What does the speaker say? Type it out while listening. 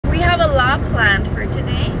a lot planned for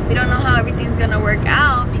today. We don't know how everything's gonna work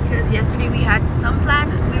out because yesterday we had some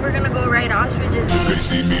plans. We were gonna go ride ostriches. They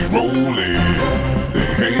see me rolling, they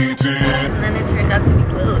hate it. And then it turned out to be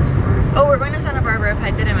closed. Oh, we're going to Santa Barbara if I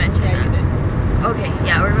didn't mention that. You did. Okay,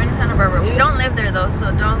 yeah, we're going to Santa Barbara. We don't live there though, so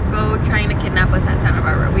don't go trying to kidnap us at Santa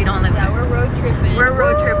Barbara. We don't live there. Yeah, we're road tripping. We're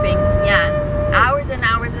road tripping, yeah. Hours and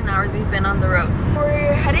hours and hours we've been on the road.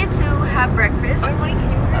 We're headed to have breakfast. Oh, Mike, can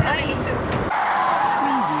you remember that? I need to.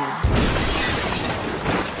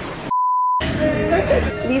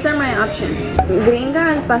 These are my options.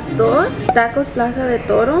 Gringa al pastor, tacos plaza de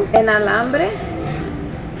toro, en alambre.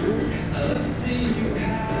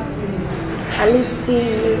 I live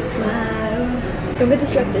see you smile. Don't get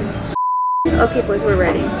distracted. Okay, boys, we're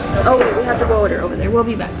ready. Oh wait, we have to go order over there. We'll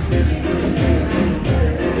be back.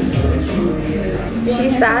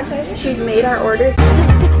 She's back. She's made our orders.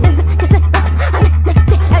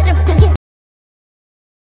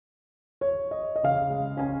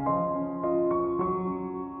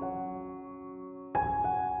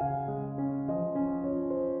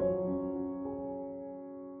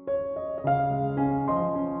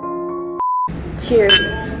 Cheers.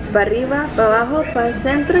 Para arriba, para abajo, para el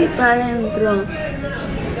centro y para adentro.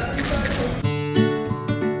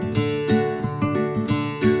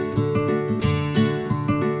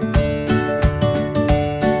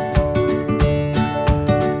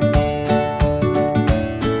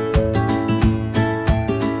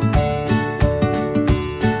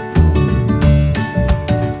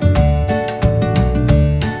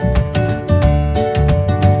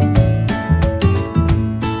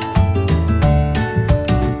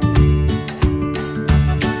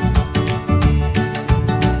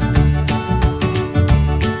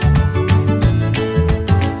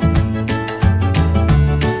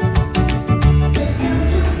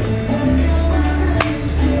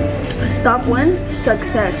 Stop one,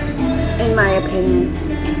 success, in my opinion.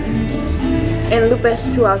 And Lupe's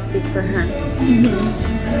too, I'll speak for her.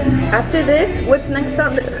 After this, what's next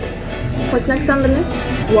on the list?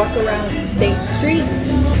 Walk around State Street.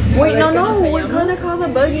 Wait, no, we're gonna call the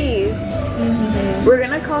buggies. We're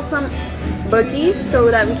gonna call some buggies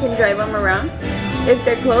so that we can drive them around. If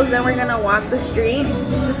they're closed, then we're gonna walk the street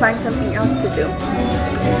to find something else to do.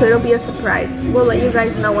 So it'll be a surprise. We'll let you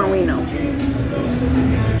guys know when we know.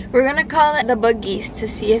 We're gonna call it the buggies to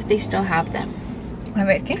see if they still have them. A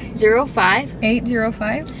ver, ¿qué? 05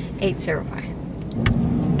 805 805.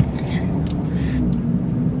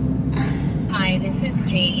 Hi, this is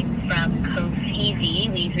Jane from Coast TV.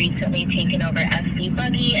 We've recently taken over SC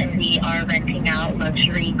Buggy and we are renting out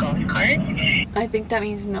luxury golf carts. I think that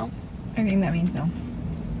means no. I think that means no.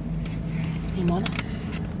 Ni modo.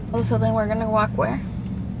 Oh, so then we're gonna walk where?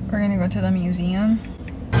 We're gonna go to the museum.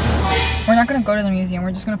 We're not gonna go to the museum,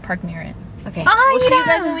 we're just gonna park near it. Okay. Oh, we'll see you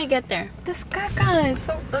guys yeah. when we get there. This caca is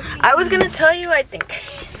so ugly. I was gonna tell you, I think.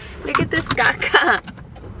 Look at this caca.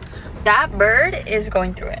 That bird is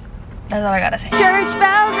going through it. That's all I gotta say. Church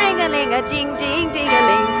bells ring-a-ling, a ding ding ding a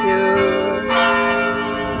ling too.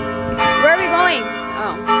 Where are we going?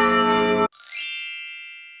 Oh.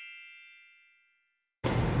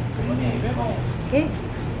 Okay.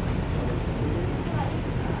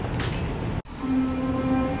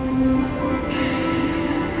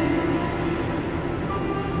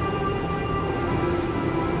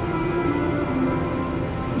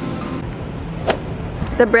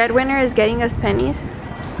 The breadwinner is getting us pennies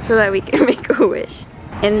so that we can make a wish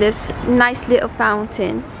in this nice little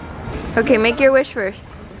fountain. Okay, make your wish first.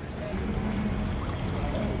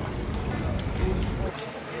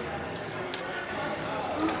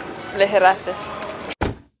 Le cerraste.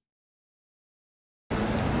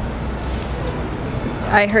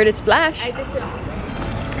 I heard it splash. I did too.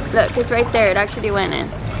 Look, it's right there. It actually went in.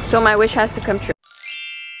 So my wish has to come true.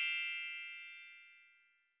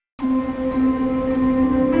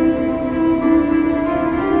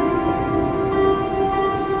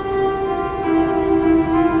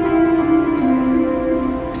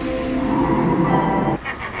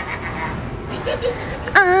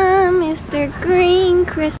 Mr. Green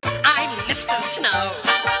Chris. I'm Mr. Snow.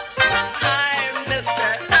 I'm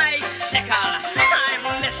Mr. Icicle. I'm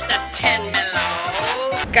Mr. Ten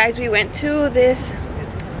Below. Guys, we went to this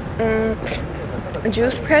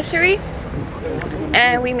juice pressery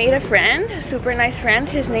and we made a friend, a super nice friend.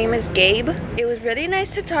 His name is Gabe. It was really nice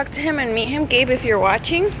to talk to him and meet him. Gabe, if you're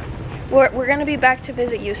watching, we're gonna be back to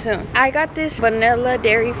visit you soon. I got this vanilla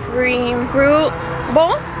dairy-free fruit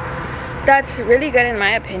bowl that's really good in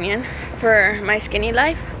my opinion for my skinny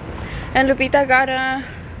life. And Lupita got a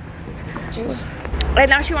juice. And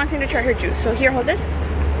now she wants me to try her juice. So here, hold this.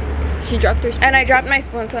 She dropped her spoon. And I dropped my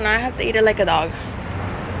spoon, so now I have to eat it like a dog.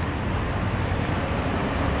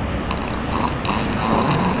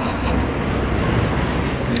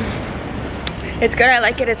 It's good, I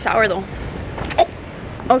like it. It's sour though.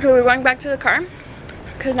 Okay, we're going back to the car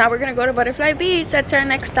because now we're gonna go to Butterfly Beach. That's our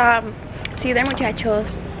next stop. See you there, muchachos.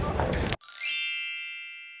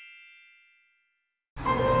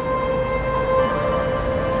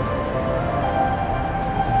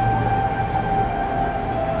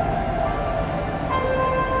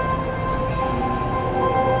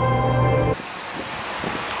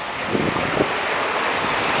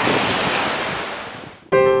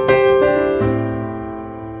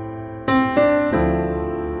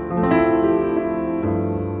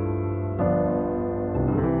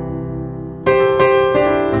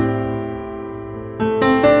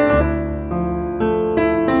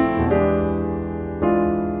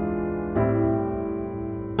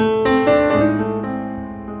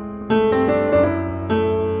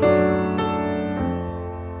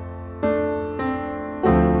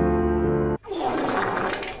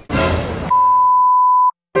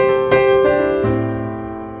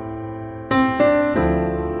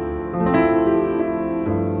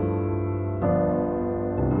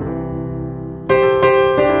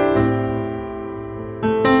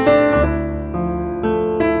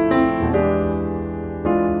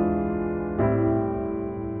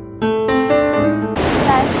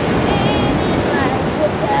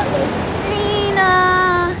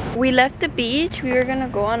 We left the beach. We were gonna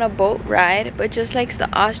go on a boat ride, but just like the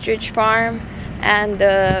ostrich farm and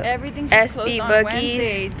the everything's just SB closed on buggies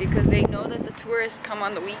Wednesdays because they know that the tourists come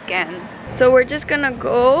on the weekends. So we're just gonna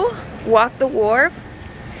go walk the wharf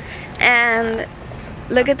and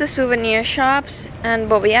look at the souvenir shops and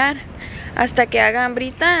bobear hasta que haga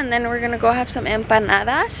hambrita, and then we're gonna go have some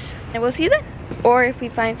empanadas and we'll see that, or if we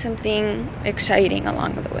find something exciting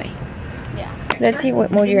along the way. Yeah. Let's see what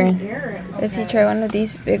mood you're in. Let's see, try one of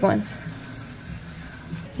these big ones.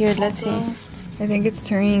 Here, let's see. I think it's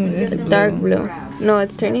turning this blue. Dark blue. No,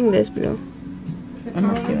 it's turning this blue. I'm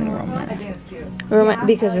not feeling romantic.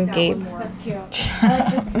 Because of Gabe.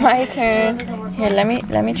 My turn. Here, let me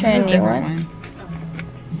try a new one.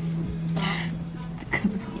 I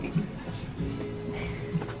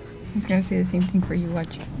was gonna say the same thing for you,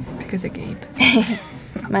 watch, because of Gabe.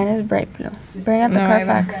 Mine is bright blue. Bring out the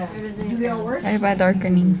Carfax. I have a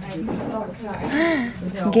darkening.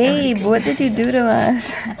 Gabe, what did you do to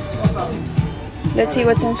us? Let's see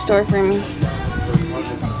what's in store for me.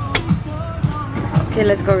 Okay,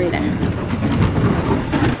 let's go read it.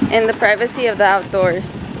 In the privacy of the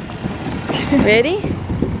outdoors. Ready?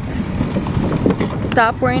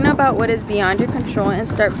 Stop worrying about what is beyond your control and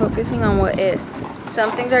start focusing on what is.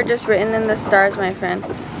 Some things are just written in the stars, my friend.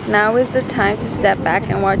 Now is the time to step back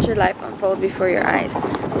and watch your life unfold before your eyes.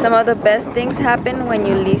 Some of the best things happen when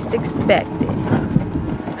you least expect it.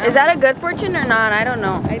 Is that a good fortune or not? I don't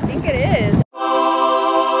know. I think it is.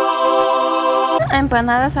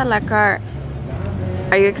 Empanadas a la carte.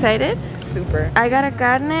 Are you excited? Super. I got a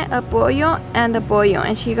carne, a pollo, and a pollo.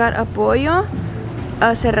 And she got a pollo,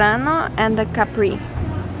 a serrano, and a capri.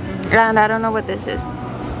 And I don't know what this is.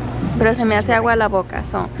 Pero se me hace agua a la boca.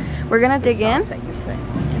 So we're gonna dig in.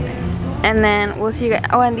 And then we'll see you guys.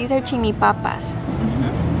 Oh, and these are chimipapas.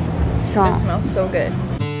 So It smells so good.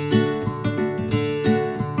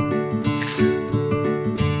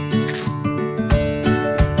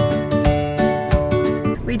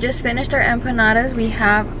 we just finished our empanadas. We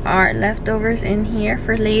have our leftovers in here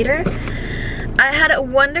for later. I had a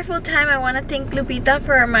wonderful time. I want to thank Lupita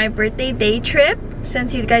for my birthday day trip.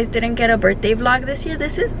 Since you guys didn't get a birthday vlog this year,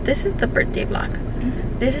 this is the birthday vlog.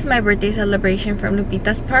 This is my birthday celebration from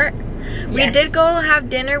Lupita's part. Yes. We did go have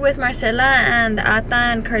dinner with Marcela and Ata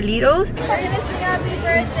and Carlitos. We're gonna sing happy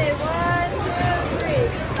birthday. 1, 2,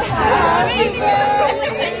 3. Happy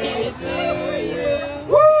birthday to you.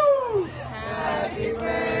 Woo! Happy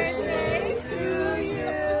birthday to you.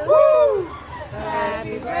 Woo!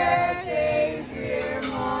 Happy birthday, dear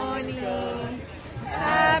Moni.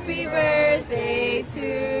 Happy birthday to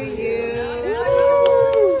you.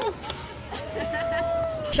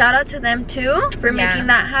 Shout out to them too for making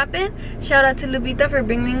that happen. Shout out to Lupita for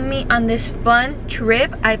bringing me on this fun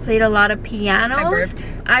trip. I played a lot of pianos. I burped.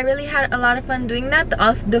 I really had a lot of fun doing that.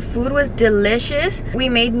 The food was delicious. We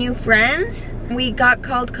made new friends. We got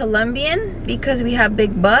called Colombian because we have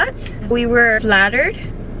big butts. We were flattered.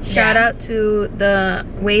 Shout out to the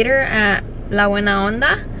waiter at La Buena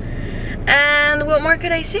Onda. And what more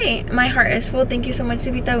could I say? My heart is full. Thank you so much,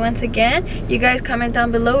 Lupita, once again. You guys comment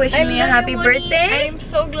down below wishing me a happy birthday. I'm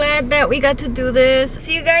so glad that we got to do this.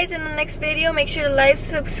 See you guys in the next video. Make sure to like,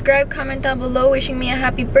 subscribe, comment down below wishing me a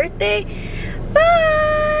happy birthday.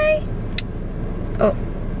 Bye. Oh.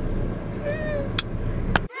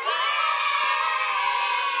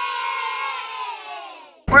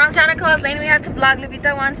 We're on Santa Claus Claus Lane. We had to vlog.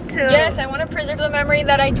 Lupita wants to. Yes, I want to preserve the memory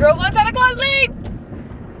that I drove on Santa Claus Lane.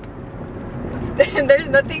 There's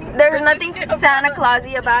nothing Santa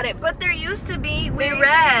Clausy about it, but there used to be. We there used to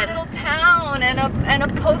be a little town and a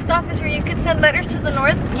post office where you could send letters to the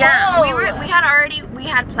North Pole. Yeah, we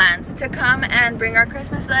had plans to come and bring our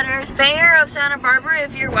Christmas letters. Mayor of Santa Barbara,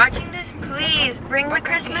 if you're watching this, please bring the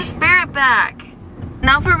Christmas spirit back.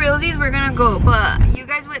 Now for realsies, we're gonna go, but you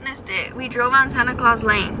guys witnessed it. We drove on Santa Claus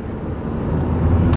Lane.